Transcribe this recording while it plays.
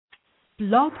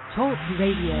Blog Talk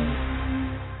Radio.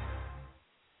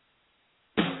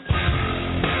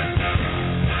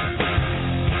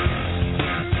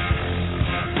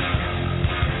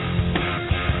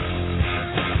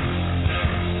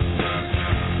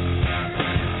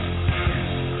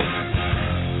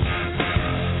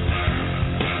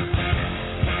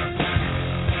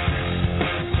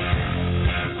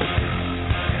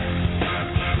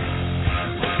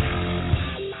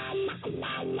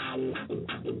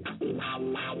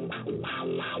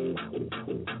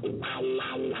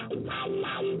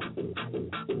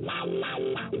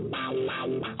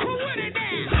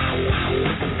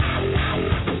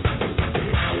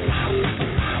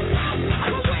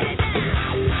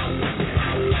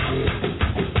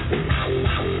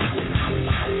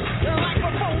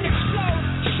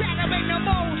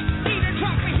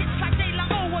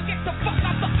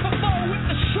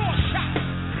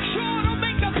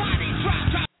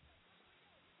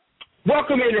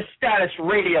 Welcome into Status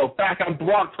Radio, back on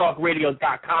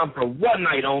blogtalkradio.com for one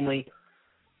night only.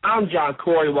 I'm John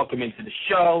Corrie. Welcome into the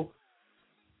show.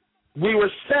 We were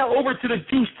sent over to the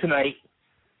Deuce tonight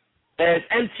as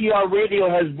NTR Radio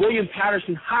has William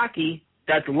Patterson Hockey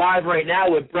that's live right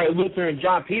now with Brett Luther and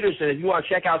John Peterson. If you want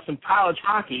to check out some college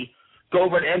hockey, go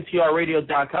over to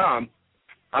NTRradio.com.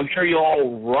 I'm sure you'll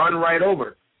all run right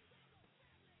over.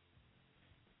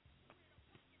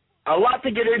 A lot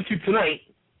to get into tonight.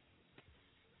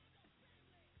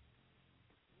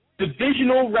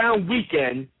 Divisional round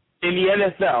weekend in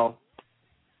the NFL.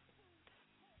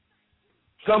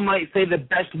 Some might say the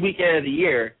best weekend of the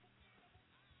year.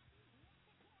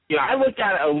 I look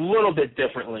at it a little bit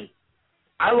differently.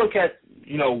 I look at,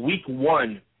 week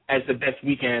one as the best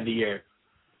weekend of the year.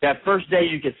 That first day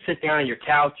you could sit down on your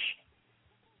couch,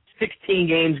 16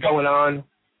 games going on.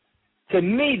 To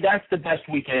me, that's the best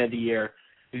weekend of the year.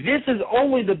 This is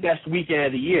only the best weekend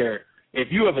of the year if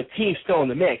you have a team still in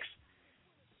the mix.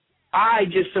 I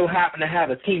just so happen to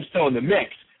have a team still in the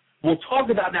mix. We'll talk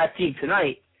about that team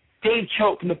tonight. Dave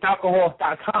Choate from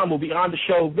theFalconHorse.com will be on the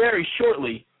show very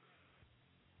shortly.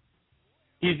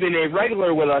 He's been a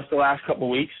regular with us the last couple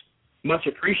of weeks. Much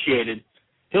appreciated.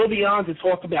 He'll be on to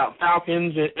talk about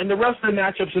Falcons and the rest of the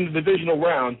matchups in the divisional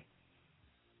round.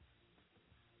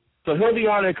 So he'll be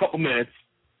on in a couple minutes.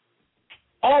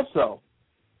 Also,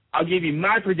 I'll give you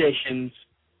my predictions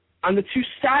on the two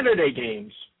Saturday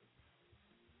games.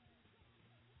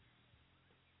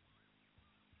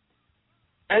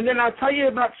 And then I'll tell you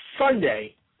about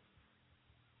Sunday.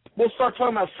 We'll start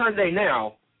talking about Sunday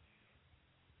now.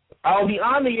 I'll be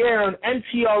on the air on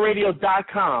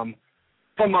NTRradio.com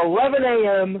from 11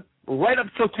 a.m. right up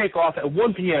till kickoff at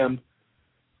 1 p.m.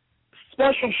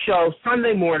 Special show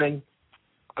Sunday morning.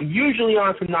 I'm usually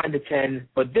on from 9 to 10,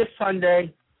 but this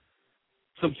Sunday,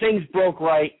 some things broke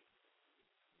right,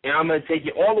 and I'm going to take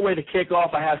you all the way to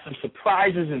kickoff. I have some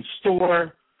surprises in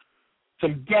store.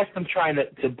 Some guests I'm trying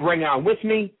to bring on with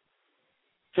me.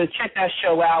 So check that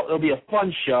show out. It'll be a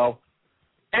fun show.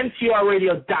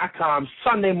 NTRradio.com,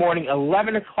 Sunday morning,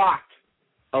 11 o'clock.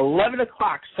 11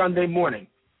 o'clock Sunday morning.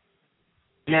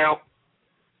 Now,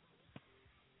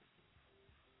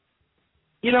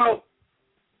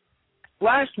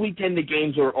 last weekend the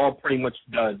games were all pretty much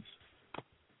duds.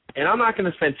 And I'm not going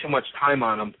to spend too much time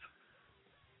on them.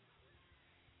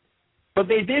 But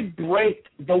they did break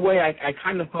the way I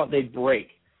kind of thought they'd break.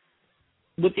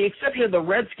 With the exception of the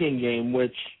Redskin game,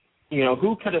 which,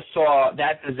 who could have saw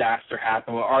that disaster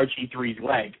happen with RG3's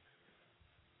leg?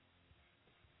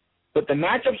 But the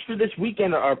matchups for this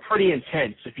weekend are pretty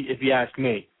intense, if you ask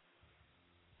me.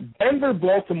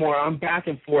 Denver-Baltimore, I'm back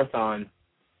and forth on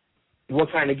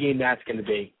what kind of game that's going to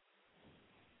be.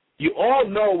 You all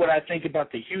know what I think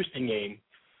about the Houston game.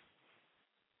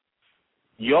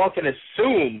 You all can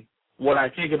assume what I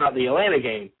think about the Atlanta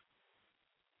game.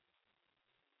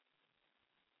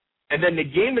 And then the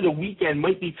game of the weekend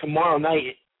might be tomorrow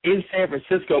night in San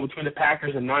Francisco between the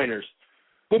Packers and Niners.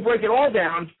 We'll break it all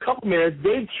down. A couple minutes.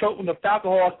 Dave Choate from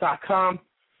theFalconHorse.com.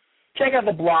 Check out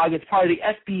the blog. It's part of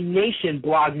the SB Nation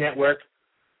blog network.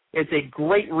 It's a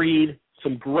great read.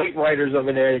 Some great writers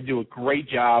over there that do a great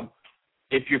job.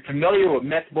 If you're familiar with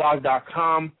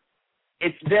MetsBlog.com,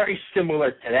 it's very similar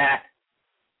to that.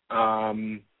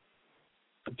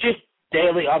 Just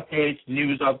daily updates,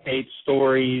 news updates,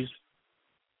 stories.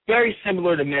 Very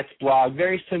similar to Mets blog,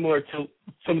 very similar to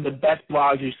some of the best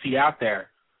blogs you see out there.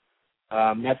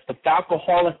 That's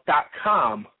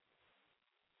thefalcoholic.com.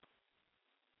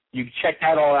 You can check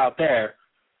that all out there.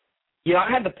 I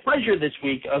had the pleasure this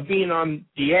week of being on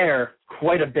the air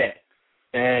quite a bit.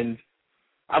 And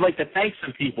I'd like to thank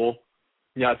some people.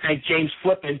 Thank James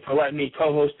Flippin for letting me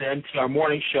co-host the MTR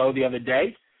Morning Show the other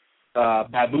day.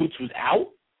 Baboots was out.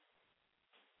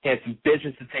 He had some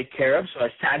business to take care of, so I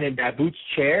sat in Baboots'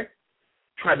 chair,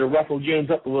 tried to ruffle James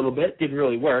up a little bit. Didn't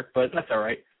really work, but that's all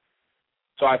right.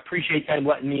 So I appreciate them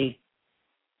letting me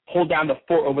hold down the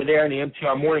fort over there in the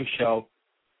MTR Morning Show.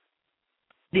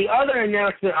 The other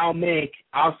announcement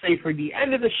I'll say for the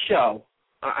end of the show,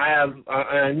 I have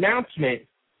an announcement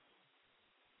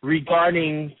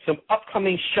regarding some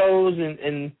upcoming shows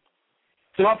and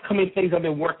some upcoming things I've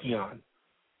been working on.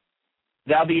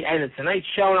 That'll be the end of tonight's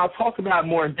show, and I'll talk about it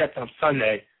more in depth on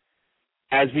Sunday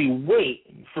as we wait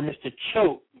for Mr.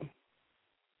 Choate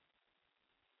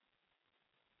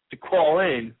to call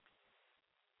in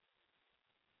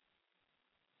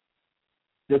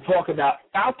to talk about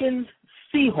Falcons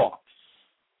Seahawks.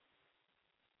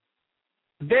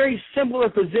 Very similar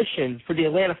position for the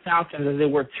Atlanta Falcons as they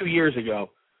were 2 years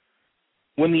ago.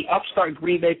 When the upstart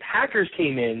Green Bay Packers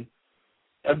came in,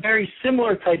 a very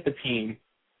similar type of team,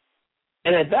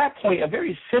 and at that point, a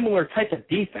very similar type of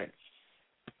defense.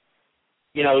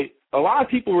 You know, a lot of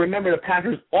people remember the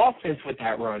Packers' offense with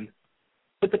that run,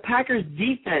 but the Packers'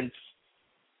 defense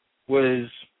was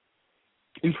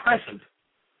impressive.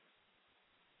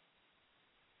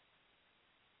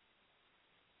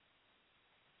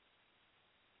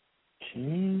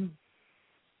 Okay.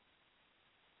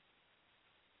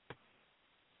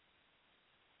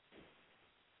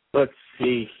 Let's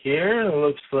see here. It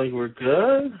looks like we're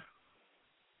good.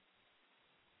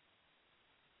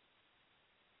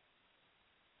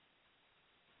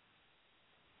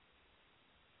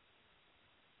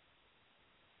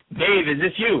 Dave, is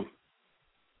this you?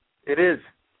 It is.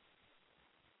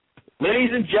 Ladies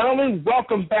and gentlemen,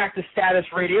 welcome back to Status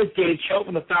Radio. Dave Choate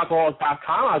from theFalconHalls.com.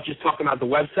 I was just talking about the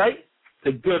website.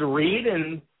 It's a good read,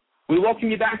 and we welcome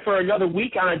you back for another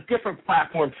week on a different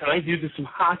platform tonight due to some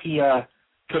hockey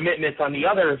commitments on the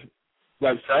other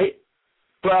website.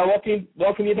 But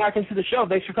welcome you back into the show.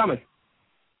 Thanks for coming.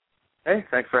 Hey,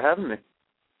 thanks for having me.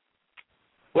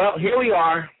 Well, here we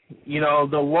are. You know,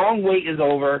 the long wait is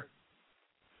over.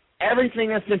 Everything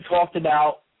that's been talked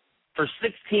about for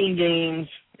 16 games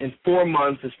in 4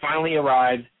 months has finally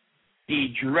arrived. The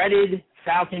dreaded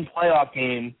Falcon playoff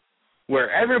game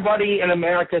where everybody in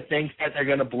America thinks that they're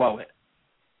going to blow it.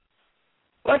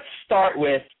 Let's start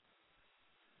with,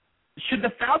 should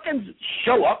the Falcons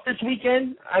show up this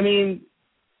weekend? I mean,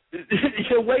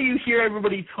 the way you hear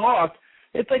everybody talk,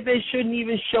 it's like they shouldn't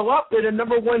even show up. They're the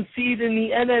number one seed in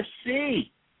the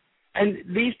NFC. And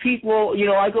these people, you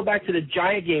know, I go back to the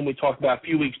Giant game we talked about a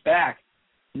few weeks back.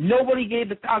 Nobody gave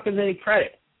the Falcons any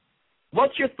credit.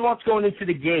 What's your thoughts going into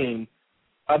the game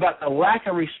about the lack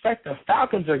of respect the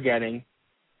Falcons are getting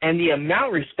and the amount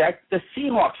of respect the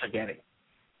Seahawks are getting?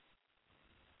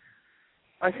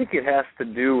 I think it has to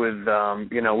do with,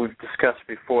 you know, we've discussed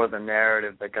before the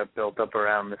narrative that got built up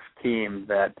around this team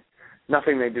that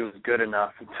nothing they do is good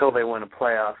enough until they win a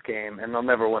playoff game, and they'll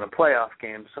never win a playoff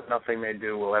game, so nothing they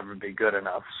do will ever be good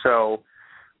enough. So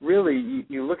really,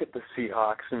 you look at the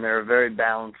Seahawks, and they're a very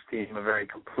balanced team, a very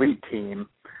complete team,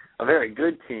 a very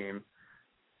good team,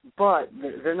 but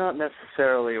they're not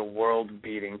necessarily a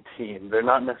world-beating team. They're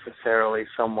not necessarily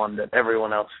someone that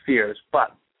everyone else fears,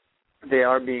 but they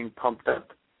are being pumped up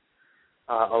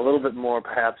a little bit more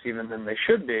perhaps even than they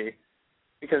should be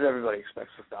because everybody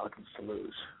expects the Falcons to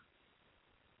lose.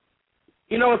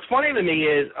 You know, what's funny to me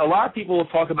is a lot of people will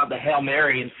talk about the Hail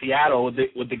Mary in Seattle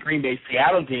with the Green Bay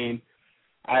Seattle team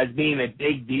as being a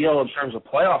big deal in terms of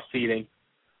playoff seeding.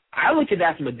 I look at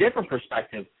that from a different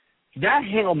perspective. That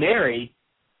Hail Mary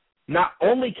not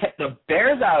only kept the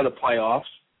Bears out of the playoffs,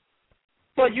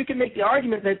 but you can make the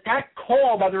argument that that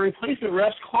call by the replacement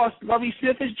refs cost Lovie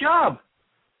Smith his job.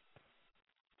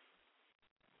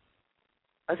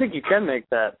 I think you can make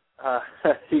that.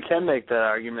 You can make that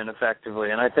argument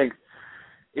effectively, and I think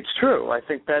it's true. I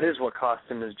think that is what cost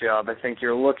him his job. I think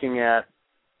you're looking at,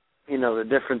 you know, the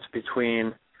difference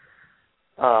between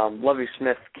Lovie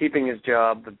Smith keeping his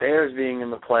job, the Bears being in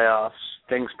the playoffs,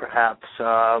 things perhaps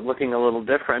looking a little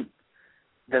different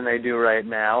than they do right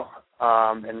now,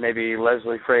 and maybe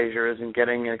Leslie Frazier isn't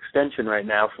getting an extension right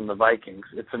now from the Vikings.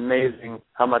 It's amazing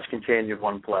how much can change in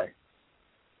one play.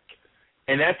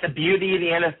 And that's the beauty of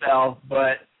the NFL,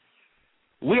 but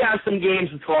we have some games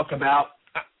to talk about.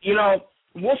 You know,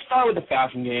 we'll start with the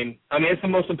Falcon game. I mean, it's the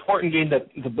most important game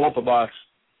to both of us.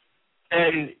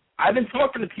 And I've been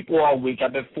talking to people all week.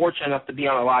 I've been fortunate enough to be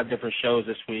on a lot of different shows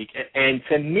this week. And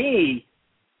to me,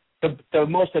 the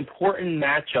most important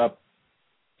matchup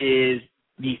is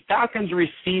the Falcons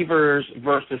receivers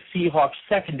versus Seahawks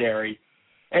secondary,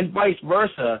 and vice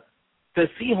versa, the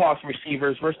Seahawks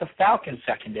receivers versus the Falcons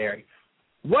secondary.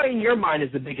 What, in your mind, is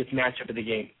the biggest matchup of the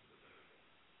game?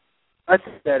 I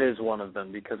think that is one of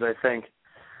them because I think,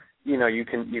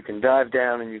 you can dive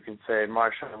down and you can say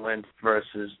Marshawn Lynch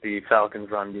versus the Falcons'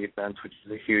 run defense, which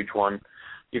is a huge one.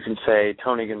 You can say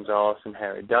Tony Gonzalez and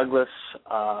Harry Douglas,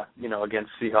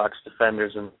 against Seahawks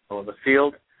defenders in the middle of the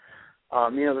field.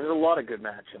 There's a lot of good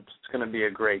matchups. It's going to be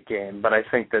a great game, but I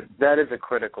think that is a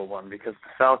critical one because the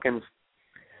Falcons,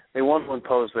 they want to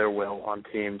impose their will on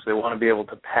teams. They want to be able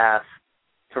to pass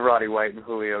to Roddy White and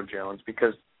Julio Jones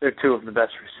because they're two of the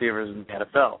best receivers in the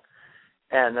NFL.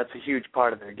 And that's a huge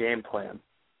part of their game plan.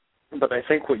 But I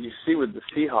think what you see with the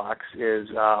Seahawks is,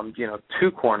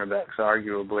 two cornerbacks,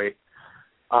 arguably.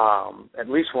 At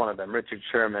least one of them, Richard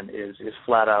Sherman, is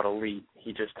flat out elite.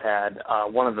 He just had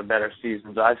one of the better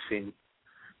seasons I've seen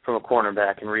from a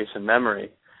cornerback in recent memory.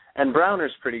 And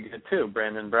Browner's pretty good too,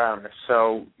 Brandon Browner.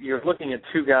 So you're looking at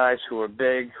two guys who are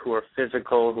big, who are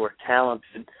physical, who are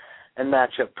talented, and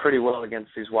match up pretty well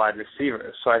against these wide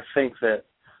receivers. So I think that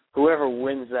whoever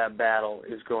wins that battle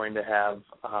is going to have,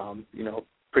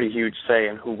 pretty huge say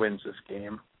in who wins this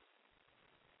game.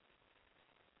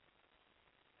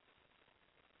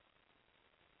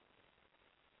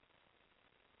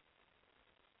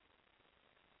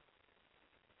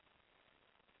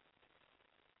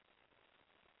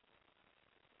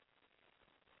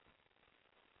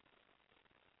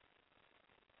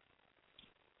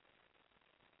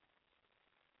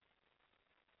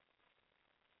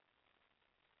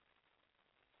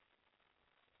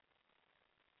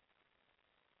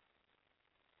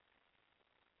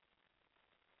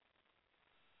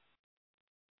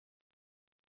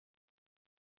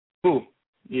 Ooh,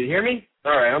 you hear me?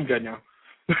 All right, I'm good now.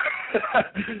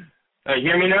 You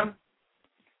hear me now?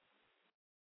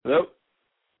 Hello?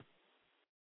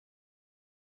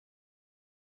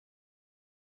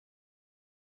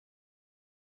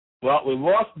 Well, we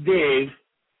lost Dave.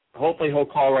 Hopefully he'll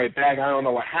call right back. I don't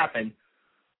know what happened.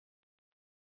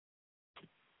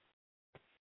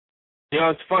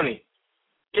 It's funny.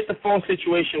 Get the phone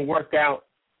situation worked out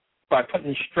by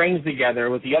putting strings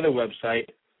together with the other website.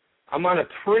 I'm on a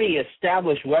pretty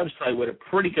established website with a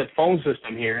pretty good phone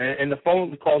system here, and the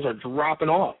phone calls are dropping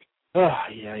off.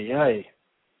 It's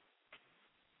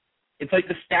like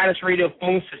the Status Radio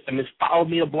phone system has followed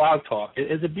me to Blog Talk.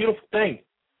 It's a beautiful thing.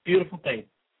 Beautiful thing.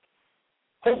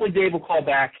 Hopefully Dave will call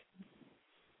back.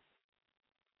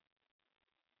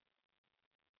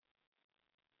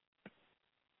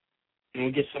 And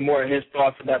we'll get some more of his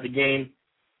thoughts about the game.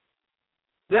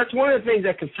 That's one of the things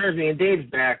that concerns me, and Dave's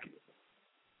back.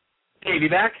 Dave, you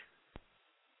back?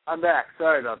 I'm back.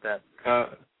 Sorry about that. I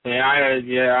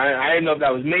didn't know if that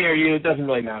was me or you. It doesn't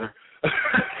really matter.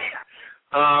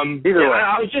 Either way.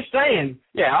 I was just saying.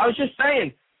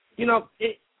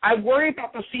 I worry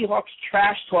about the Seahawks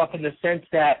trash talk in the sense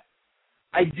that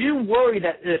I do worry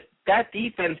that that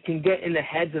defense can get in the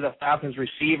heads of the Falcons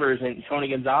receivers and Tony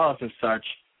Gonzalez and such.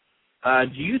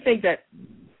 Do you think that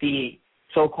the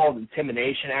so-called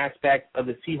intimidation aspect of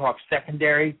the Seahawks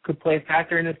secondary could play a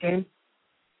factor in this game?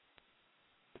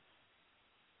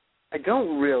 I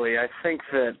don't really. I think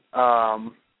that,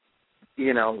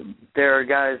 there are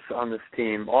guys on this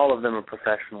team. All of them are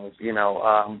professionals.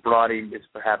 Brody is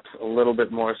perhaps a little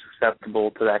bit more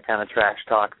susceptible to that kind of trash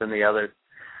talk than the others.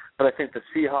 But I think the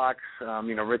Seahawks,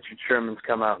 Richard Sherman's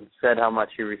come out and said how much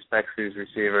he respects these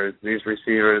receivers. These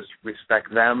receivers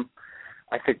respect them.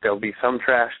 I think there'll be some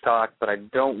trash talk, but I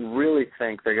don't really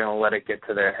think they're going to let it get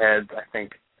to their heads. I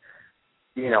think,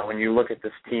 when you look at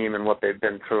this team and what they've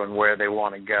been through and where they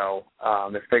want to go,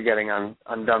 if they're getting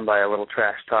undone by a little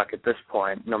trash talk at this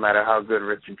point, no matter how good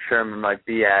Richard Sherman might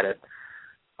be at it,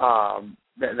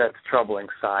 that's a troubling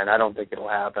sign. I don't think it'll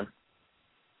happen.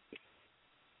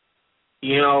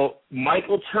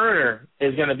 Michael Turner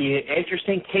is going to be an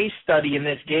interesting case study in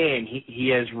this game. He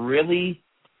has really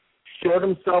showed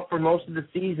himself for most of the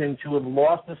season to have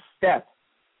lost a step.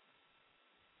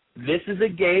 This is a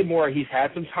game where he's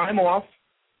had some time off.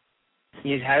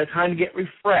 He's had time to get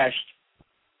refreshed.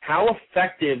 How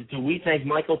effective do we think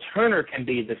Michael Turner can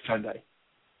be this Sunday?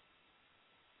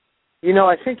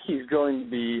 I think he's going to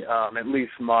be at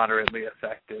least moderately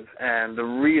effective. And the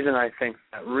reason I think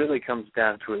that really comes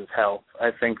down to his health. I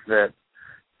think that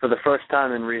for the first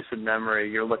time in recent memory,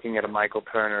 you're looking at a Michael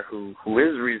Turner who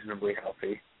is reasonably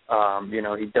healthy.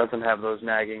 He doesn't have those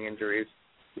nagging injuries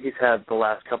he's had the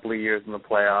last couple of years in the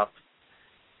playoffs.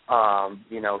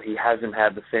 He hasn't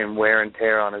had the same wear and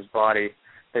tear on his body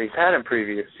that he's had in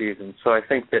previous seasons. So I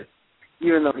think that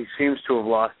even though he seems to have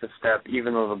lost a step,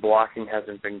 even though the blocking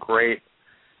hasn't been great,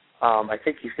 I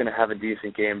think he's going to have a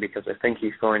decent game because I think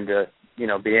he's going to,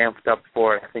 be amped up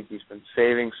for it. I think he's been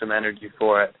saving some energy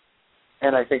for it.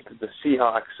 And I think that the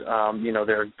Seahawks,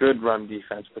 they're a good run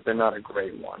defense, but they're not a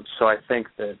great one. So I think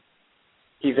that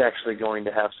he's actually going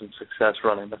to have some success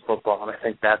running the football, and I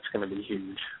think that's going to be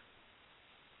huge.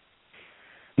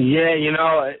 Yeah,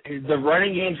 the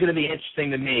running game's going to be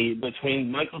interesting to me.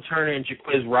 Between Michael Turner and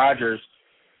Jaquiz Rogers,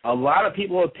 a lot of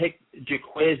people have picked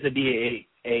Jaquiz to be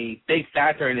a big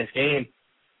factor in this game.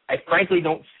 I frankly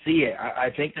don't see it. I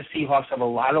think the Seahawks have a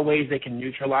lot of ways they can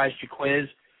neutralize Jaquiz.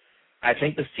 I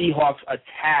think the Seahawks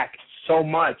attack so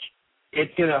much,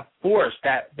 it's going to force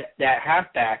that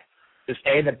halfback to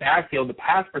stay in the backfield to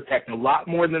pass protect a lot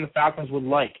more than the Falcons would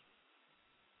like.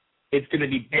 It's going to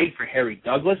be big for Harry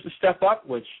Douglas to step up,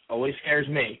 which always scares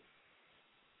me.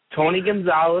 Tony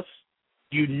Gonzalez,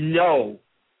 you know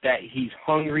that he's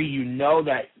hungry. You know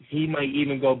that he might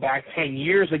even go back 10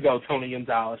 years ago, Tony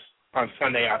Gonzalez, on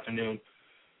Sunday afternoon.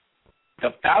 The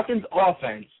Falcons'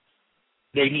 offense,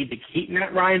 they need to keep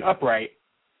Matt Ryan upright.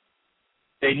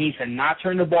 They need to not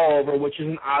turn the ball over, which is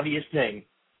an obvious thing.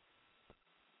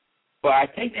 But I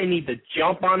think they need to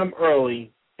jump on him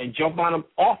early and jump on him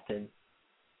often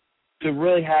to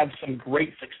really have some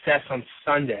great success on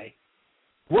Sunday.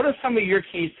 What are some of your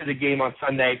keys to the game on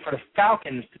Sunday for the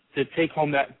Falcons to take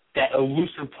home that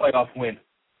elusive playoff win?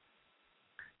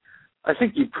 I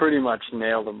think you pretty much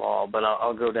nailed them all, but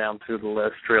I'll go down through the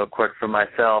list real quick for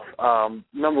myself.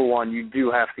 Number one, you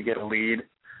do have to get a lead.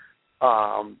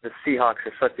 The Seahawks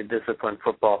are such a disciplined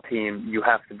football team. You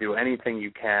have to do anything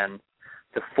you can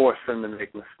to force them to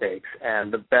make mistakes.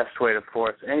 And the best way to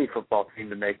force any football team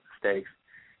to make mistakes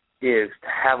is to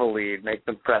have a lead, make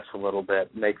them press a little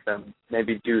bit, make them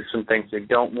maybe do some things they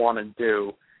don't want to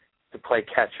do to play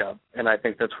catch-up. And I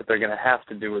think that's what they're going to have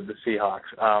to do with the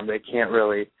Seahawks. They can't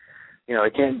really, they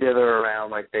can't dither around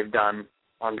like they've done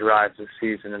on drives this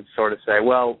season and sort of say,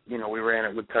 well, we ran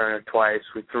it with Turner twice.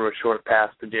 We threw a short pass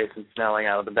to Jason Snelling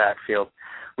out of the backfield.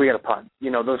 We got a punt.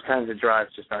 Those kinds of drives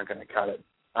just aren't going to cut it,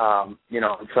 on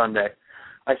Sunday.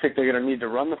 I think they're going to need to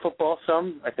run the football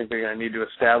some. I think they're going to need to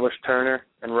establish Turner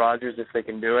and Rogers if they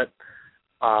can do it.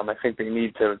 I think they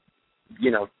need to,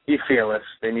 be fearless.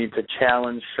 They need to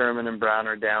challenge Sherman and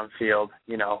Browner downfield.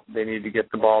 They need to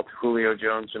get the ball to Julio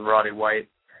Jones and Roddy White,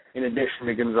 in addition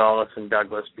to Gonzalez and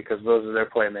Douglas, because those are their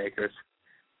playmakers.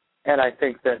 And I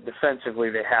think that defensively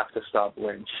they have to stop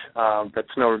Lynch. That's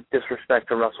no disrespect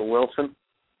to Russell Wilson.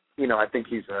 I think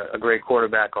he's a great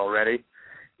quarterback already.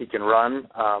 He can run.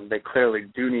 They clearly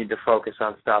do need to focus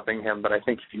on stopping him, but I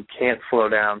think if you can't slow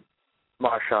down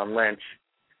Marshawn Lynch,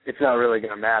 it's not really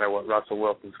going to matter what Russell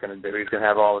Wilson's going to do. He's going to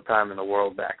have all the time in the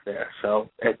world back there. So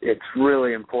it's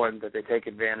really important that they take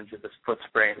advantage of this foot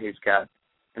sprain he's got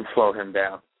and slow him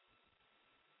down.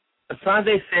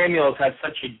 Asante Samuel's had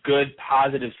such a good,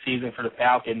 positive season for the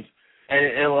Falcons, and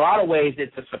in a lot of ways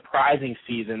it's a surprising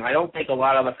season. I don't think a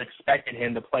lot of us expected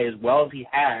him to play as well as he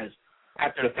has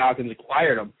after the Falcons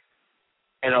acquired him.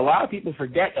 And a lot of people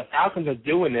forget the Falcons are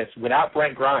doing this without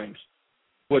Brent Grimes,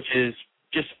 which is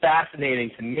just fascinating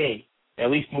to me,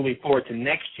 at least moving forward to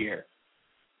next year.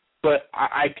 But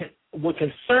what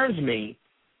concerns me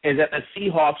is that the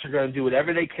Seahawks are going to do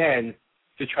whatever they can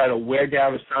to try to wear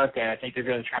down Asante. I think they're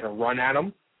going to try to run at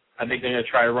him. I think they're going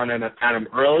to try to run at him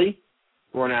early,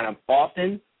 run at him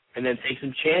often, and then take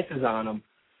some chances on him.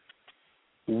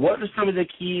 What are some of the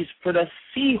keys for the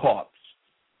Seahawks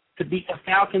to beat the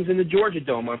Falcons in the Georgia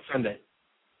Dome on Sunday?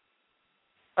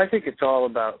 I think it's all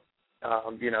about,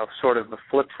 sort of the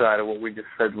flip side of what we just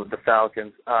said with the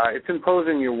Falcons. It's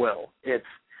imposing your will. It's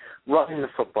running the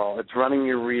football. It's running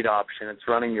your read option. It's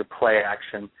running your play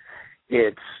action.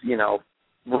 It's,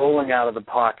 rolling out of the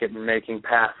pocket and making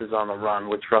passes on the run,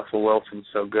 which Russell Wilson's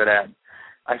so good at.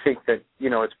 I think that,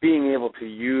 it's being able to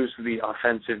use the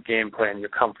offensive game plan you're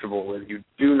comfortable with. You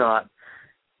do not,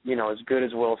 as good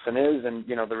as Wilson is, and,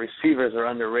 the receivers are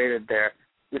underrated there,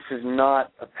 this is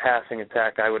not a passing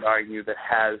attack, I would argue, that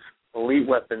has elite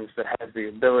weapons, that has the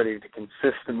ability to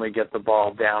consistently get the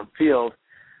ball downfield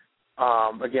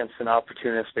against an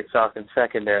opportunistic Falcons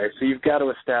secondary. So you've got to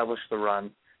establish the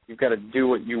run. You've got to do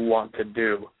what you want to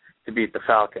do to beat the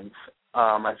Falcons.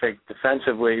 I think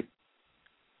defensively,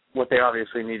 what they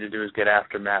obviously need to do is get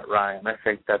after Matt Ryan. I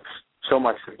think that's so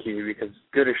much the key, because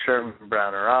good as Sherman and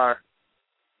Browner are,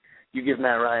 you give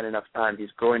Matt Ryan enough time,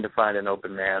 he's going to find an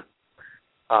open man,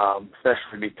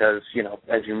 especially because,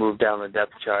 as you move down the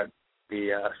depth chart,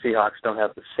 the Seahawks don't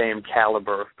have the same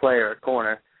caliber of player at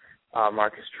corner.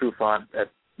 Marcus Trufant at,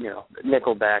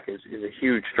 nickelback is a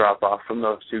huge drop-off from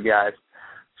those two guys.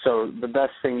 So the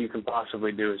best thing you can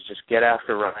possibly do is just get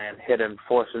after Ryan, hit him,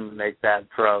 force him to make bad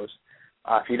throws.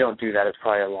 If you don't do that, it's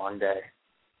probably a long day.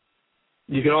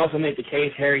 You can also make the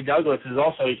case Harry Douglas is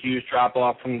also a huge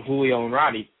drop-off from Julio and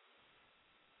Roddy.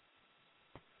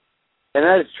 And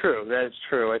that is true. That is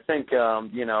true. I think,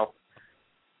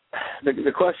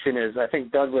 the question is, I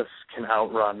think Douglas can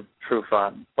outrun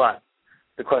Trufant, but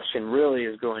the question really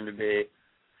is going to be,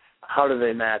 how do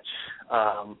they match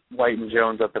White and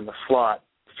Jones up in the slot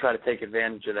to try to take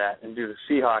advantage of that? And do the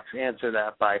Seahawks answer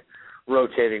that by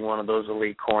rotating one of those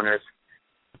elite corners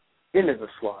into the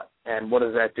slot? And what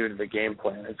does that do to the game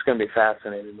plan? It's going to be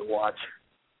fascinating to watch.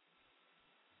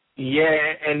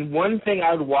 Yeah, and one thing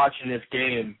I would watch in this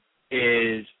game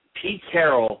is Pete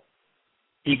Carroll.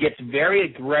 He gets very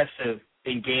aggressive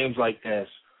in games like this.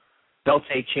 They'll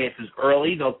take chances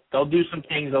early. They'll do some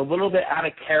things a little bit out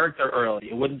of character early.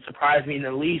 It wouldn't surprise me in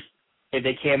the least if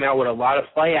they came out with a lot of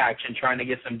play action trying to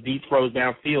get some deep throws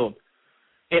downfield.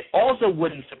 It also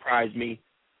wouldn't surprise me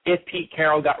if Pete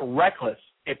Carroll got reckless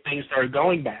if things started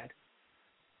going bad.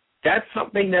 That's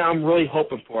something that I'm really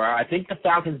hoping for. I think the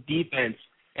Falcons' defense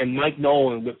and Mike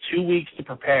Nolan, with 2 weeks to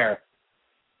prepare,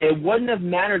 it wouldn't have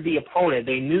mattered the opponent.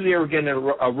 They knew they were getting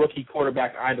a rookie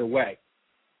quarterback either way.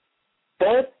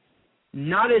 Both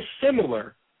not as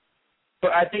similar,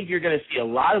 but I think you're going to see a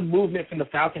lot of movement from the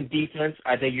Falcons defense.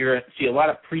 I think you're going to see a lot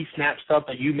of pre-snap stuff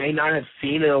that you may not have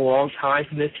seen in a long time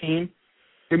from this team.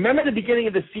 Remember the beginning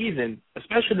of the season,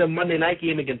 especially the Monday night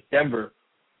game against Denver,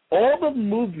 all the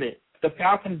movement the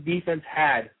Falcons defense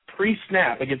had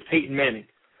pre-snap against Peyton Manning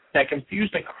that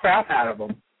confused the crap out of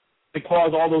them to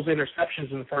cause all those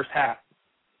interceptions in the first half.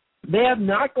 They have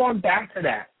not gone back to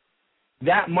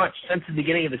that much since the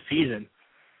beginning of the season.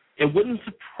 It wouldn't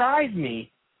surprise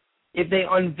me if they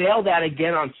unveil that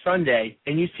again on Sunday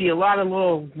and you see a lot of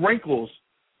little wrinkles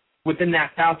within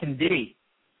that Falcon D.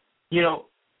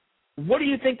 What do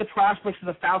you think the prospects of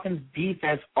the Falcons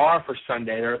defense are for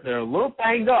Sunday? They're a little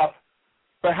banged up,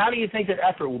 but how do you think their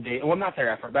effort will be? Well, not their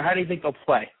effort, but how do you think they'll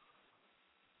play?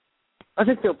 I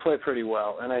think they'll play pretty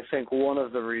well, and I think one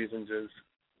of the reasons is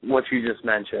what you just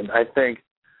mentioned. I think,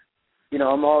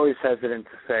 I'm always hesitant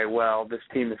to say, well, this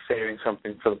team is saving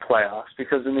something for the playoffs,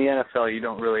 because in the NFL you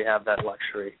don't really have that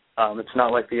luxury. It's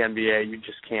not like the NBA. You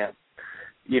just can't,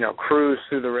 cruise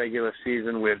through the regular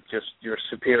season with just your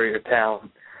superior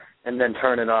talent and then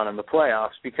turn it on in the playoffs,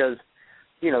 because,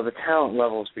 the talent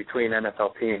levels between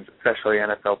NFL teams, especially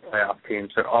NFL playoff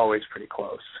teams, are always pretty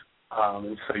close.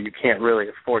 And so you can't really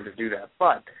afford to do that.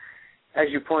 But as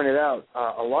you pointed out,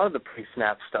 a lot of the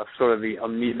pre-snap stuff, sort of the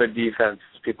amoeba defense,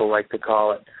 as people like to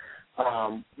call it,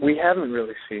 we haven't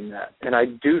really seen that. And I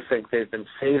do think they've been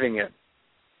saving it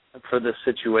for this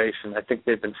situation. I think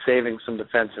they've been saving some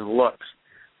defensive looks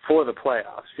for the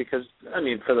playoffs because,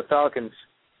 for the Falcons,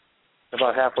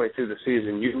 about halfway through the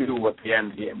season, you knew what the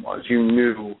end game was. You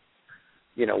knew,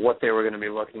 what they were going to be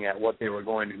looking at, what they were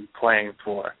going to be playing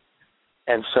for.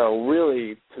 And so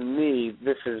really, to me,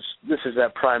 this is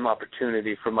that prime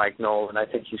opportunity for Mike Nolan. I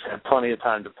think he's had plenty of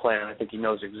time to plan. I think he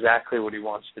knows exactly what he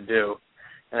wants to do.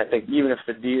 And I think even if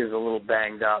the D is a little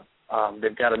banged up,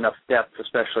 they've got enough depth,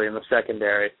 especially in the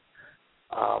secondary,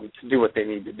 to do what they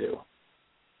need to do.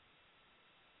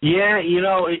 Yeah,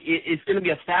 it's going to be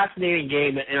a fascinating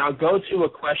game, and I'll go to a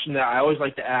question that I always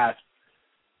like to ask.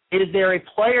 Is there a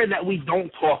player that we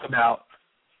don't talk about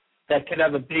that could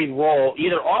have a big role,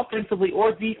 either offensively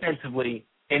or defensively,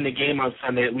 in the game on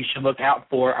Sunday that we should look out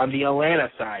for on the Atlanta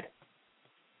side?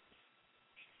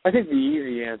 I think the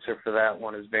easy answer for that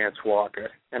one is Vance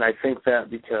Walker, and I think that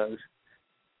because,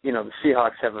 the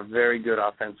Seahawks have a very good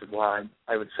offensive line.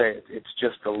 I would say it's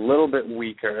just a little bit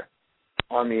weaker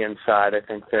on the inside. I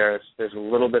think there's a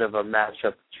little bit of a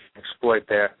matchup to exploit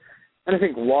there. And I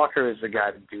think Walker is the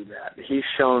guy to do that. He's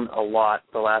shown a lot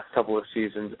the last couple of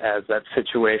seasons as that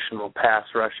situational pass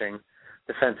rushing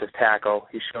defensive tackle.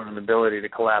 He's shown an ability to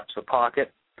collapse the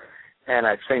pocket. And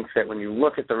I think that when you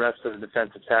look at the rest of the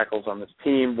defensive tackles on this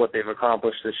team, what they've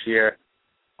accomplished this year,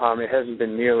 it hasn't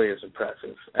been nearly as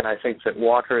impressive. And I think that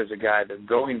Walker is a guy that's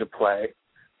going to play.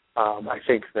 I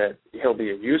think that he'll be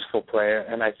a useful player,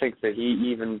 and I think that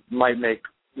he even might make,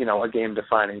 a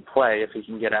game-defining play if he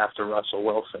can get after Russell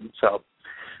Wilson. So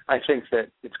I think that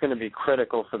it's going to be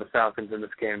critical for the Falcons in this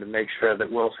game to make sure that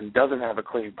Wilson doesn't have a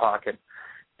clean pocket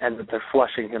and that they're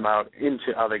flushing him out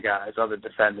into other guys, other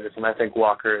defenders, and I think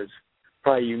Walker is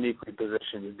probably uniquely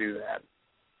positioned to do that.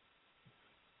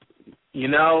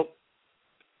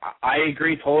 I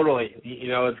agree totally.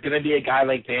 It's going to be a guy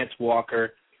like Vance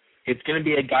Walker. It's going to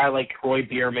be a guy like Troy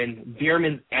Bierman.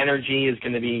 Bierman's energy is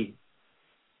going to be,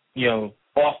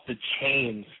 off the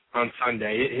chains on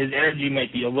Sunday. His energy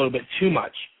might be a little bit too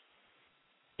much.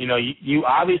 You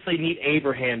obviously need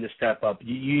Abraham to step up.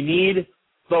 You need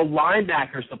the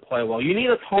linebackers to play well. You need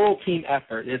a total team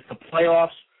effort. It's the playoffs.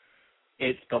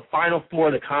 It's the Final Four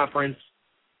of the conference.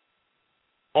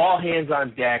 All hands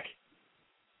on deck.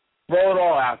 Throw it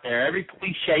all out there. Every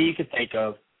cliche you can think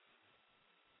of.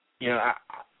 You know,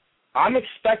 I'm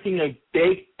expecting a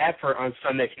big effort on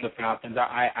Sunday from the Falcons.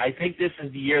 I think this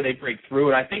is the year they break through,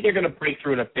 and I think they're going to break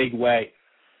through in a big way.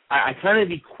 I kind of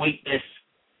equate this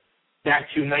back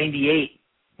to 98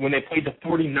 when they played the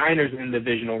 49ers in the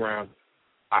divisional round.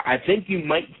 I think you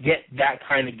might get that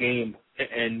kind of game.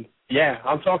 And, yeah,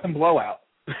 I'm talking blowout,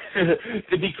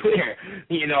 to be clear.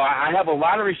 You know, I have a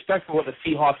lot of respect for what the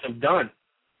Seahawks have done.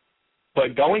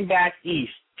 But going back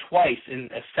east twice in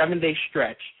a 7-day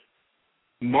stretch,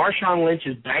 Marshawn Lynch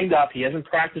is banged up. He hasn't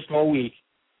practiced all week.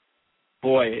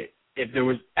 Boy, if there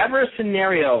was ever a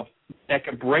scenario that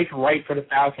could break right for the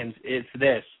Falcons, it's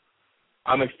this.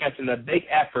 I'm expecting a big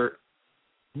effort.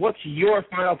 What's your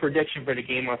final prediction for the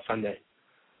game on Sunday?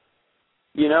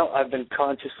 You know, I've been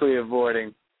consciously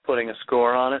avoiding putting a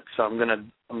score on it, so I'm gonna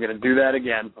do that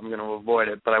again. I'm gonna avoid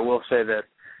it, but I will say that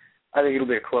I think it'll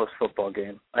be a close football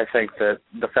game. I think that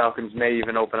the Falcons may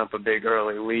even open up a big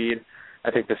early lead.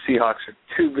 I think the Seahawks are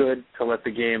too good to let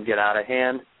the game get out of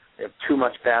hand. They have too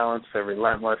much balance. They're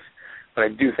relentless. But I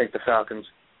do think the Falcons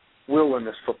will win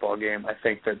this football game. I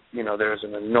think that, you know, there's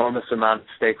an enormous amount at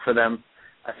stake for them.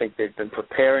 I think they've been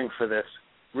preparing for this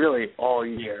really all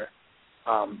year,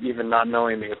 even not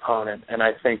knowing the opponent. And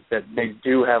I think that they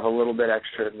do have a little bit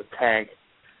extra in the tank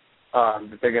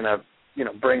that they're going to, you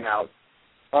know, bring out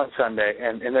on Sunday,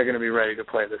 and they're going to be ready to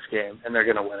play this game, and they're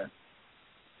going to win it.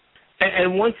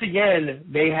 And once again,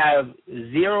 they have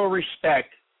zero respect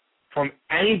from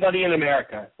anybody in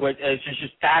America, which is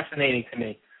just fascinating to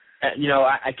me. You know,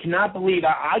 I cannot believe,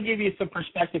 I'll give you some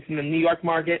perspective from the New York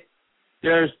market.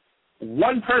 There's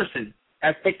one person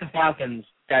that picked the Falcons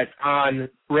that's on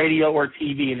radio or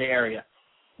TV in the area.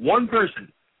 One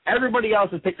person. Everybody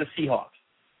else has picked the Seahawks.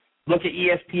 Look at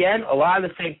ESPN, a lot of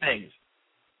the same things.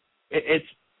 It's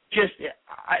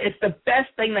the best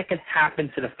thing that can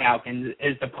happen to the Falcons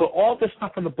is to put all this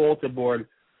stuff on the bulletin board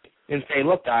and say,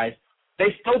 look, guys,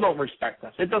 they still don't respect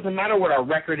us. It doesn't matter what our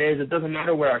record is. It doesn't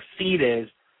matter what our seed is.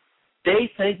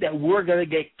 They think that we're going to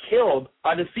get killed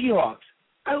by the Seahawks.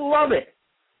 I love it.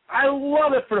 I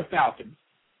love it for the Falcons.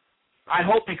 I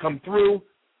hope they come through.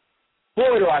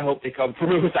 Boy, do I hope they come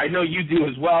through. I know you do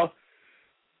as well.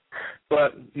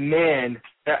 But, man,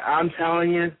 I'm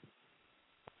telling you,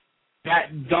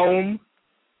 that dome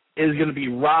is going to be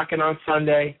rocking on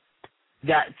Sunday.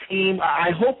 That team, I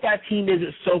hope that team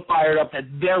isn't so fired up that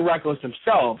they're reckless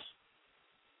themselves.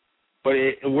 But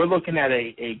we're looking at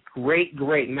a great,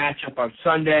 great matchup on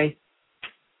Sunday.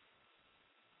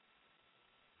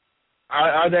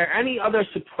 Are there any other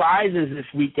surprises this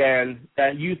weekend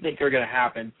that you think are going to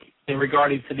happen in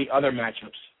regarding to the other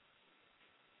matchups?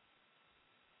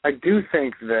 I do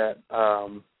think that,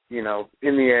 you know,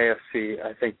 in the AFC,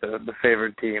 I think the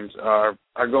favored teams are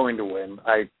going to win.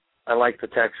 I like the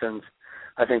Texans.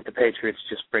 I think the Patriots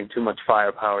just bring too much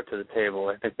firepower to the table.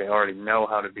 I think they already know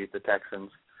how to beat the Texans.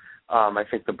 I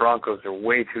think the Broncos are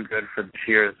way too good for this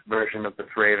year's version of this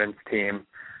Ravens team.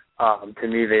 To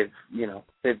me,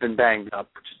 they've been banged up,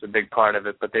 which is a big part of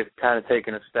it, but they've kind of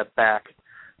taken a step back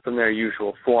from their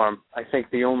usual form. I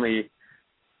think the only,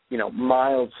 you know,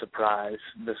 mild surprise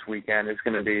this weekend is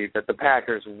going to be that the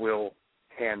Packers will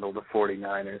handle the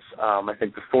 49ers. I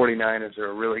think the 49ers are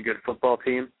a really good football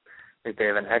team. I think they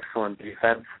have an excellent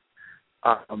defense.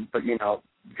 But, you know,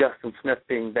 Justin Smith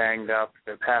being banged up,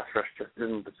 their pass rush just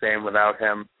isn't the same without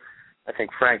him. I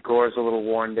think Frank Gore's a little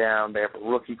worn down. They have a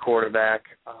rookie quarterback.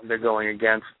 They're going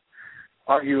against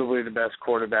arguably the best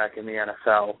quarterback in the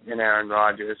NFL in Aaron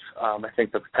Rodgers. I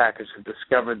think the Packers have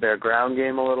discovered their ground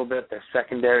game a little bit. Their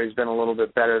secondary's been a little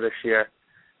bit better this year.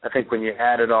 I think when you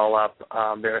add it all up,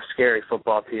 they're a scary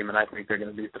football team, and I think they're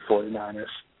going to beat the 49ers.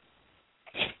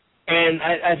 And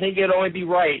I think it'd only be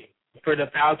right for the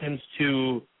Falcons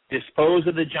to dispose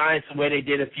of the Giants the way they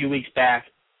did a few weeks back,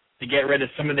 to get rid of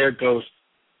some of their ghosts,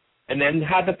 and then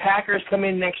have the Packers come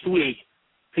in next week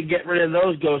to get rid of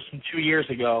those ghosts from 2 years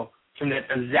ago, from that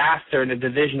disaster in the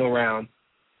divisional round.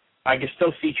 I can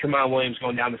still see Tramon Williams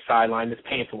going down the sideline. It's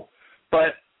painful.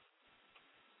 But,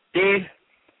 Dave,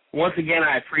 once again,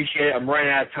 I appreciate it. I'm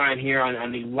running out of time here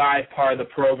on the live part of the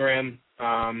program.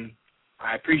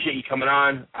 I appreciate you coming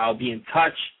on. I'll be in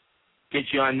touch. Get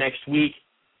you on next week.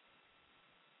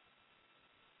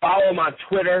 Follow him on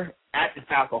Twitter at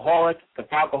TheFalcoholic,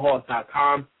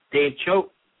 TheFalcoholic.com. Dave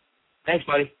Choate. Thanks,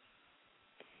 buddy.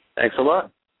 Thanks a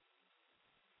lot.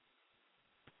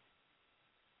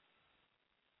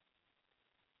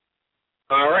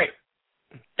 All right.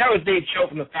 That was Dave Cho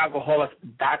from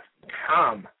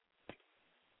thefalcoholic.com.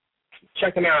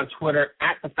 Check him out on Twitter,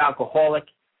 @thefalcoholic.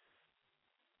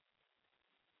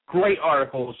 Great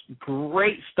articles,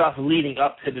 great stuff leading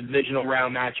up to the divisional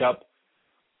round matchup.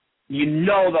 You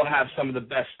know they'll have some of the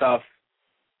best stuff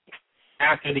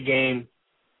after the game.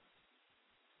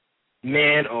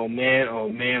 Man, oh man, oh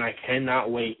man, I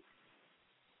cannot wait.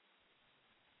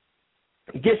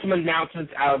 Get some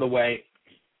announcements out of the way.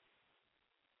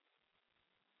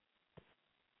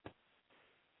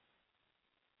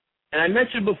 And I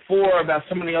mentioned before about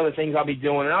some of the other things I'll be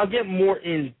doing, and I'll get more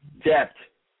in depth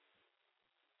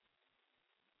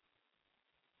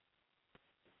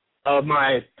of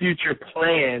my future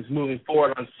plans moving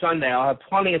forward on Sunday. I'll have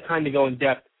plenty of time to go in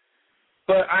depth.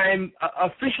 But I'm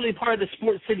officially part of the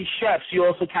Sports City Chefs. You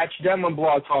also catch them on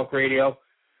Blog Talk Radio.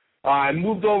 I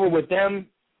moved over with them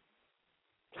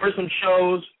for some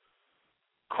shows,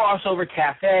 Crossover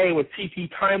Cafe with TP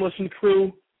Timeless and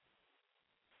crew.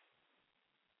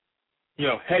 You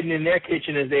know, heading in their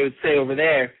kitchen, as they would say over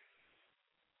there.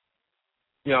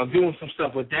 You know, doing some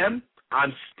stuff with them.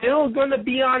 I'm still going to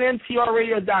be on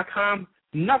NTRradio.com.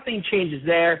 Nothing changes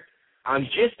there. I'm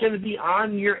just going to be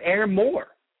on your air more.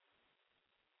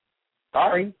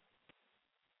 Sorry.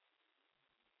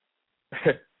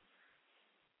 But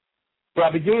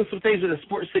I'll be doing some things with the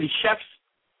Sports City Chefs.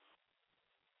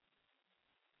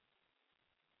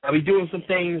 I'll be doing some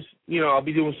things, you know, I'll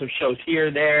be doing some shows here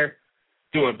and there,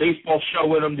 doing a baseball show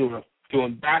with them, doing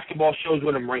basketball shows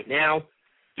with them right now,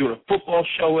 doing a football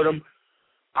show with them.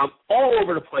 I'm all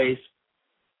over the place.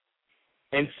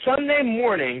 And Sunday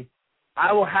morning,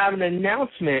 I will have an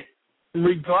announcement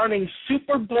regarding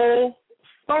Super Bowl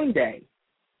Sunday.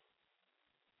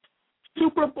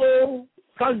 Super Bowl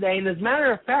Sunday, and as a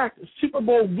matter of fact, Super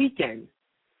Bowl weekend.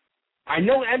 I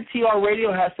know MTR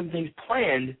Radio has some things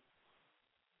planned,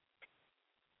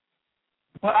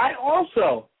 but I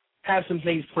also have some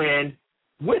things planned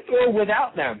with or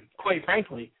without them, quite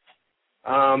frankly.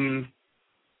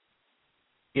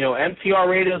 You know, MTR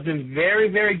Radio has been very,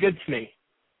 very good to me.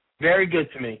 Very good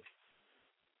to me.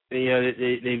 You know,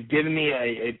 they've given me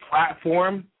a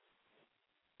platform.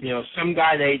 You know, some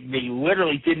guy they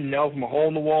literally didn't know from a hole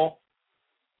in the wall.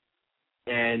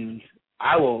 And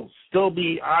I will still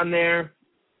be on there,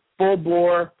 full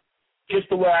bore, just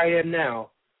the way I am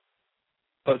now.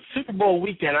 But Super Bowl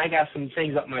weekend, I got some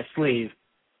things up my sleeve.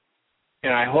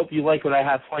 And I hope you like what I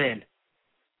have planned.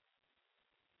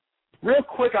 Real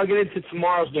quick, I'll get into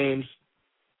tomorrow's games.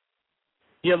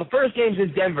 You know, the first game's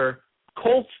in Denver.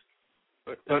 Colts,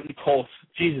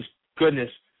 Jesus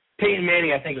goodness. Peyton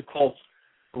Manning, I think, of Colts.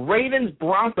 Ravens,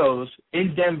 Broncos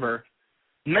in Denver.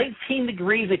 19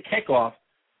 degrees at kickoff.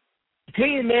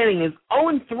 Peyton Manning is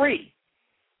 0-3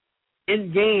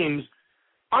 in games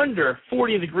under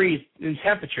 40 degrees in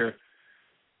temperature.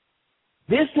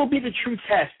 This will be the true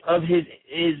test of his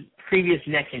previous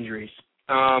neck injuries.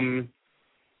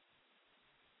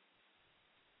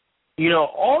 You know,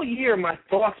 all year my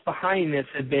thoughts behind this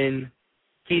have been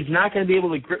he's not going to be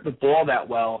able to grip the ball that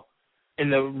well in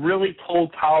the really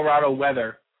cold Colorado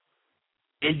weather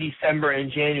in December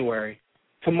and January.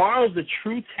 Tomorrow's the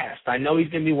true test. I know he's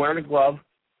going to be wearing a glove,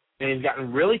 and he's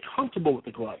gotten really comfortable with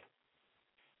the glove.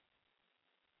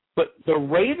 But the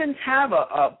Ravens have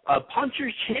a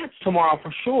puncher's chance tomorrow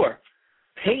for sure.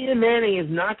 Peyton Manning is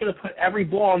not going to put every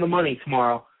ball on the money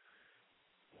tomorrow.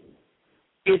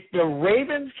 If the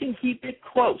Ravens can keep it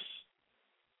close,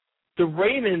 the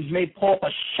Ravens may pull up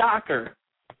a shocker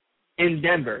in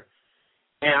Denver.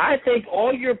 And I think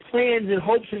all your plans and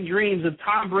hopes and dreams of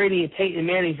Tom Brady and Peyton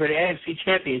Manning for the AFC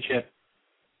Championship,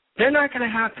 they're not going to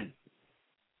happen.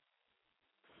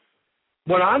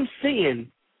 What I'm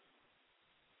seeing,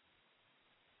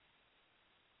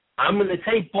 I'm going to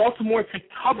take Baltimore to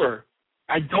cover.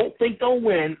 I don't think they'll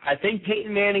win. I think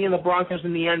Peyton Manning and the Broncos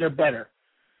in the end are better.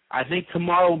 I think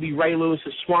tomorrow will be Ray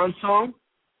Lewis's swan song.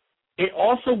 It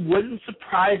also wouldn't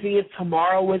surprise me if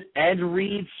tomorrow was Ed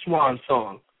Reed's swan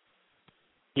song.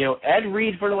 You know, Ed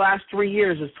Reed for the last 3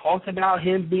 years has talked about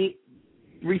him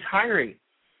retiring,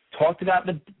 talked about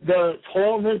the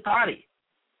toll on his body.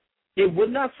 It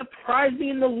would not surprise me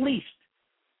in the least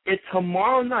if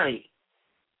tomorrow night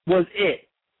was it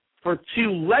for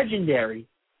two legendary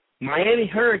Miami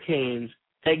Hurricanes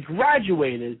that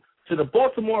graduated to the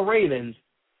Baltimore Ravens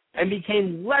and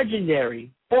became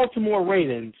legendary Baltimore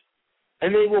Ravens,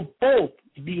 and they will both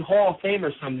be Hall of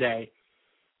Famers someday.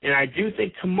 And I do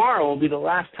think tomorrow will be the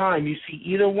last time you see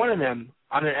either one of them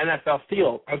on an NFL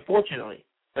field, unfortunately.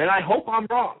 And I hope I'm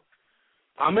wrong.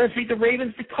 I'm going to take the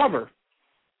Ravens to cover.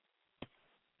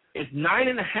 It's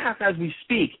 9.5 as we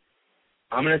speak.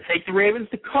 I'm going to take the Ravens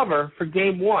to cover for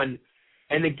Game 1.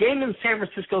 And the game in San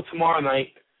Francisco tomorrow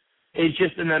night is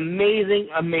just an amazing,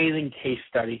 amazing case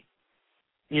study.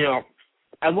 You know,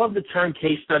 I love the term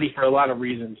case study for a lot of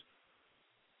reasons.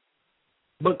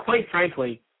 But quite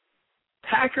frankly,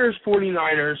 Packers,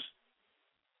 49ers,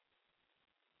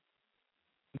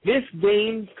 this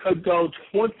game could go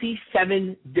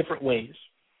 27 different ways.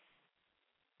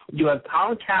 You have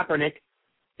Colin Kaepernick,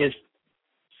 his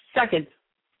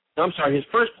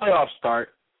first playoff start.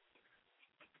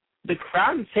 The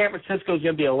crowd in San Francisco is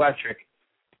going to be electric.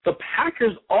 The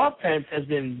Packers' offense has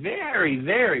been very,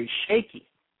 very shaky.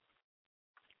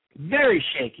 Very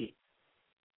shaky.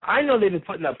 I know they've been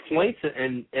putting up points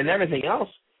and everything else.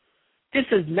 This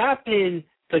has not been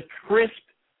the crisp,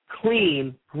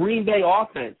 clean Green Bay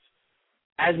offense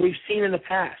as we've seen in the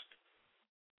past.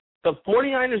 The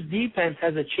 49ers defense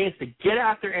has a chance to get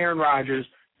after Aaron Rodgers,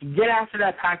 get after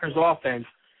that Packers offense.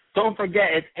 Don't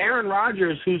forget, it's Aaron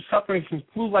Rodgers who's suffering from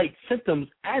flu-like symptoms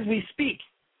as we speak.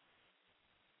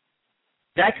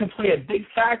 That can play a big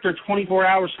factor 24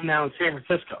 hours from now in San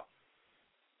Francisco.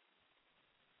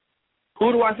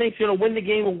 Who do I think is going to win the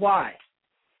game and why?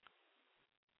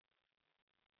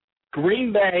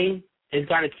 Green Bay has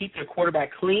got to keep their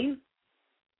quarterback clean.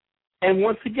 And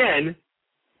once again,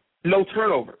 no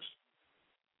turnovers.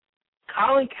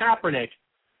 Colin Kaepernick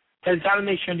has got to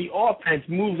make sure the offense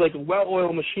moves like a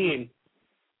well-oiled machine.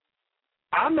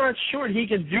 I'm not sure he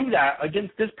can do that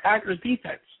against this Packers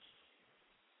defense.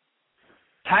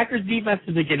 Packers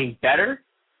defenses are getting better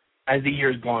as the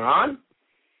year's gone on.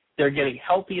 They're getting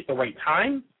healthy at the right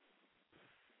time.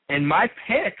 And my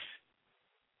picks,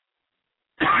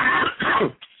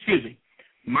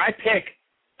 my pick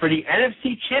for the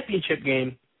NFC Championship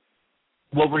game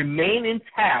will remain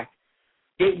intact.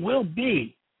 It will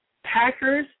be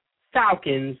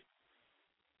Packers-Falcons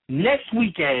next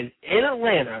weekend in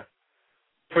Atlanta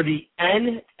for the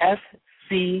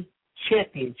NFC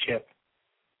Championship.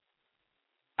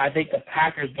 I think the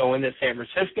Packers go into San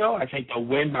Francisco. I think they'll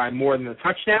win by more than a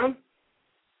touchdown.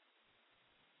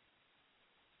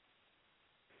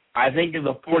 I think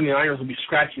the 49ers will be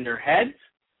scratching their heads.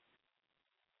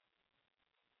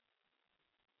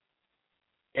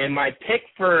 And my pick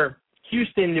for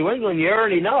Houston, New England, you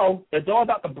already know, it's all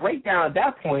about the breakdown at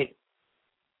that point.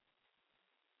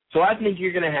 So I think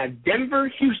you're going to have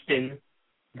Denver, Houston,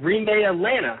 Green Bay,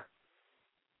 Atlanta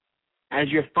as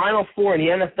your final four in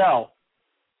the NFL.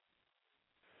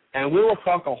 And we will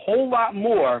talk a whole lot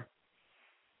more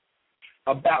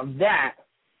about that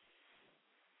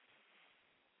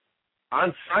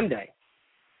on Sunday.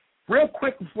 Real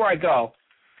quick before I go,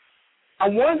 I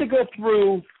wanted to go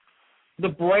through the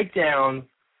breakdown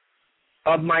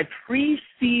of my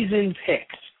preseason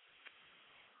picks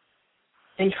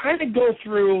and kind of go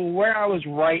through where I was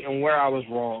right and where I was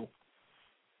wrong.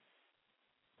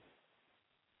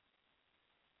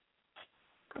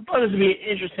 I thought this would be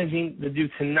an interesting thing to do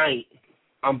tonight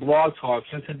on Blog Talk,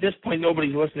 since at this point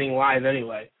nobody's listening live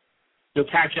anyway. You'll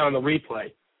catch it on the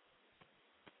replay.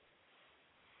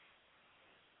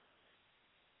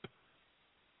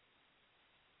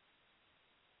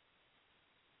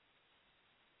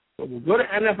 So we'll go to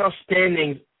NFL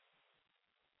standings,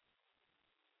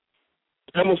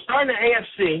 and we'll start in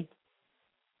the AFC.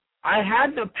 I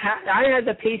had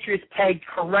the Patriots pegged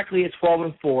correctly at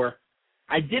 12-4.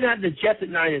 I did have the Jets at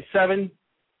 9-7.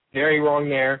 Very wrong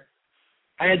there.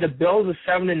 I had the Bills at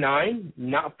 7-9.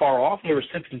 Not far off. They were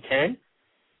 6-10.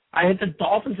 I had the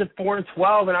Dolphins at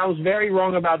 4-12, and I was very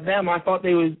wrong about them. I thought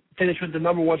they would finish with the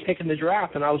number one pick in the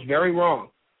draft, and I was very wrong.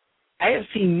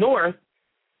 AFC North,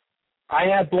 I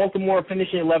had Baltimore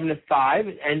finishing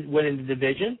 11-5 and winning the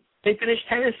division. They finished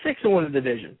 10-6 and won the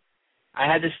division.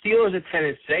 I had the Steelers at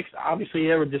 10-6. Obviously,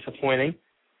 they were disappointing.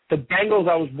 The Bengals,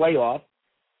 I was way off.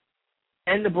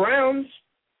 And the Browns,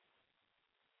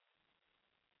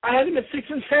 I had them at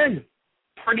 6-10.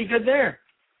 Pretty good there.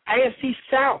 AFC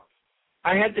South,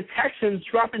 I had the Texans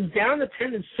dropping down to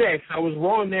 10-6. I was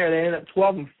wrong there. They ended up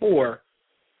 12-4.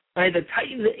 I had the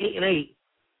Titans at 8-8.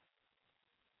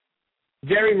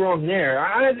 Very wrong there.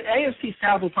 I had AFC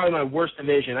South was probably my worst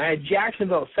division. I had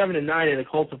Jacksonville at 7-9 and the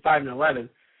Colts at 5-11.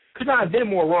 Could not have been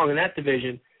more wrong in that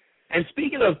division. And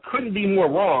speaking of couldn't be more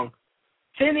wrong,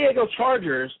 San Diego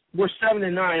Chargers were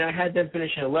 7-9. I had them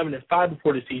finishing 11-5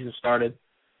 before the season started.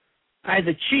 I had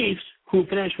the Chiefs, who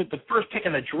finished with the first pick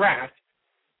in the draft,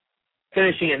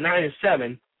 finishing at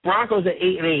 9-7. Broncos at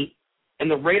 8-8, and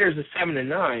the Raiders at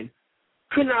 7-9.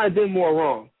 Could not have been more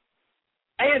wrong.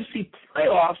 AFC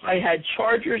playoffs, I had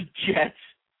Chargers, Jets.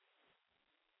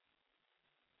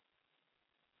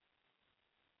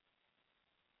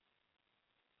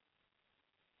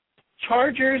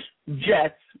 Chargers,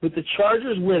 Jets, with the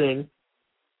Chargers winning.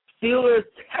 Steelers,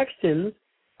 Texans.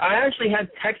 I actually had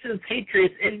Texans,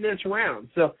 Patriots in this round.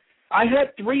 So I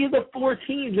had 3 of the 4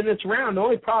 teams in this round. The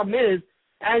only problem is,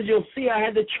 as you'll see, I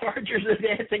had the Chargers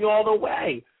advancing all the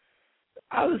way.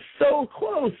 I was so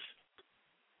close.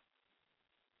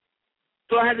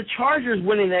 So I had the Chargers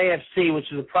winning the AFC,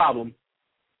 which is a problem,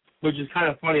 which is kind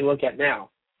of funny to look at now.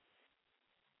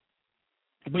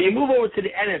 But you move over to the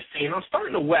NFC, and I'll start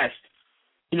in the West.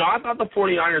 You know, I thought the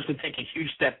 49ers would take a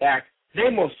huge step back. They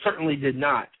most certainly did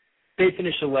not. They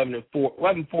finished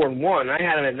 11-4-1. I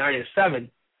had them at 9-7.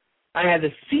 I had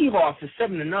the Seahawks at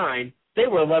 7-9. They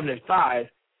were 11-5.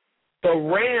 The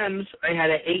Rams, I had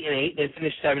at 8-8. They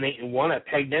finished 7-8-1. I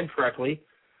pegged them correctly.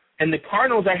 And the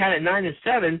Cardinals, I had at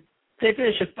 9-7. They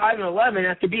finished at 5-11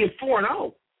 after being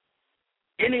 4-0.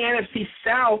 In the NFC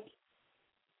South,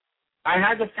 I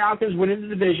had the Falcons winning the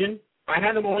division. I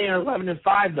had them only at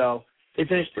 11-5 though. They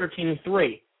finished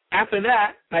 13-3. After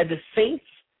that, I had the Saints,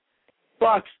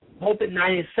 Bucks, both at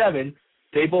 9-7.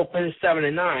 They both finished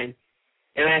 7-9.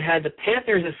 And I had the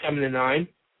Panthers at 7-9,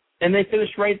 and they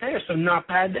finished right there, so not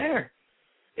bad there.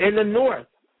 In the North,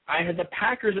 I had the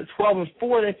Packers at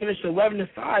 12-4. They finished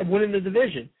 11-5, winning the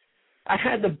division. I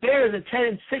had the Bears at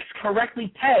 10-6, correctly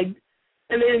pegged,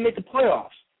 and they didn't make the playoffs.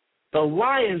 The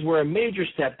Lions were a major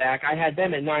step back. I had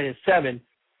them at 9-7.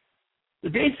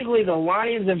 But basically, the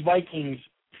Lions and Vikings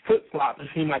flip-flop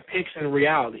between my picks and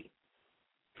reality.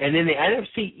 And in the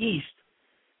NFC East,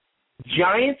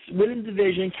 Giants winning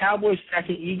division, Cowboys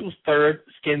second, Eagles third,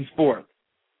 Skins fourth.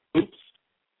 Oops.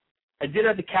 I did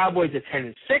have the Cowboys at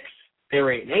 10-6. They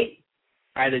were 8-8.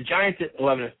 I had the Giants at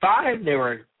 11-5. They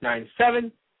were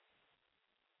 9-7.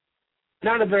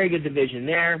 Not a very good division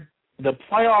there. The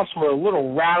playoffs were a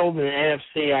little rattled in the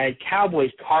NFC. I had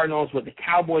Cowboys, Cardinals with the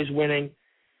Cowboys winning.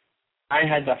 I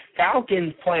had the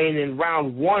Falcons playing in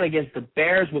round 1 against the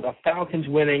Bears with the Falcons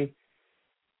winning.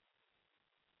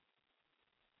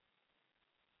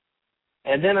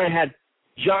 And then I had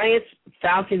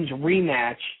Giants-Falcons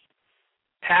rematch,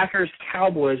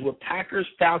 Packers-Cowboys with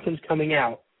Packers-Falcons coming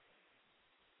out.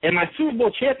 And my Super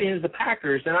Bowl champion is the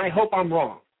Packers, and I hope I'm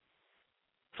wrong.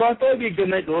 So I thought it would be a good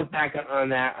night to look back on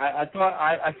that. I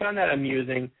found that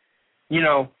amusing. You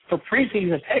know, for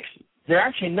preseason picks, they're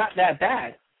actually not that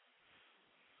bad.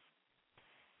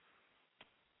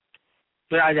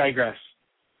 But I digress.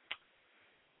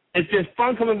 It's been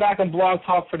fun coming back on Blog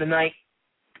Talk for tonight.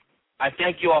 I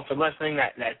thank you all for listening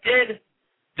that did.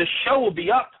 The show will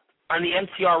be up on the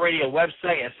MTR Radio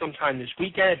website at sometime this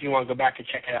weekend if you want to go back and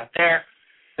check it out there.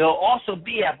 It'll also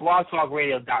be at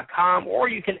blogtalkradio.com, or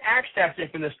you can access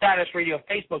it from the Status Radio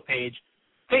Facebook page,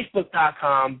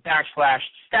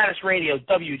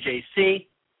 facebook.com/statusradiowjc.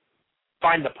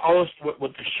 Find the post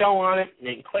with the show on it, and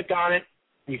you can click on it.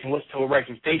 You can listen to it right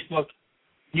from Facebook.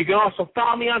 You can also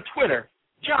follow me on Twitter,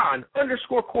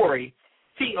 John_Corrie, Corrie.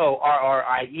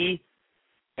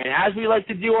 And as we like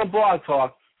to do on Blog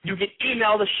Talk, you can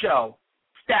email the show,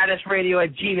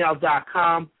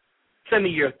 statusradio@gmail.com. Send me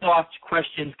your thoughts,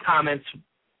 questions, comments,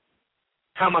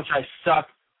 how much I suck,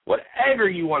 whatever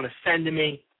you want to send to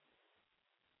me.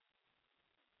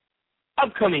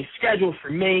 Upcoming schedule for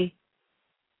me,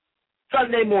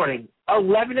 Sunday morning,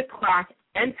 11 o'clock,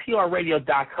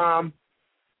 nprradio.com.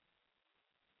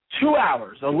 2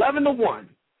 hours, 11 to 1.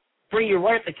 Bring you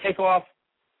right at the kickoff.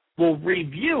 We'll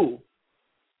review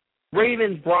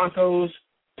Ravens, Broncos,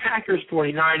 Packers,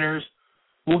 49ers.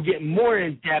 We'll get more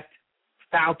in-depth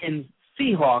Falcons,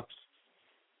 Seahawks,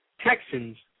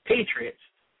 Texans, Patriots,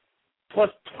 plus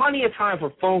plenty of time for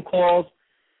phone calls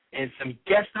and some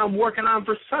guests I'm working on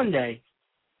for Sunday.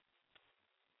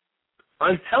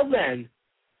 Until then,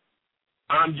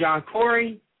 I'm John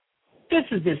Corrie. This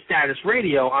has been Status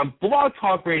Radio on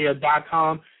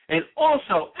blogtalkradio.com and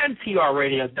also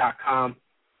ntrradio.com.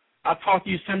 I'll talk to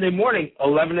you Sunday morning,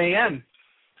 11 a.m.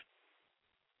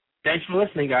 Thanks for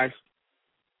listening, guys.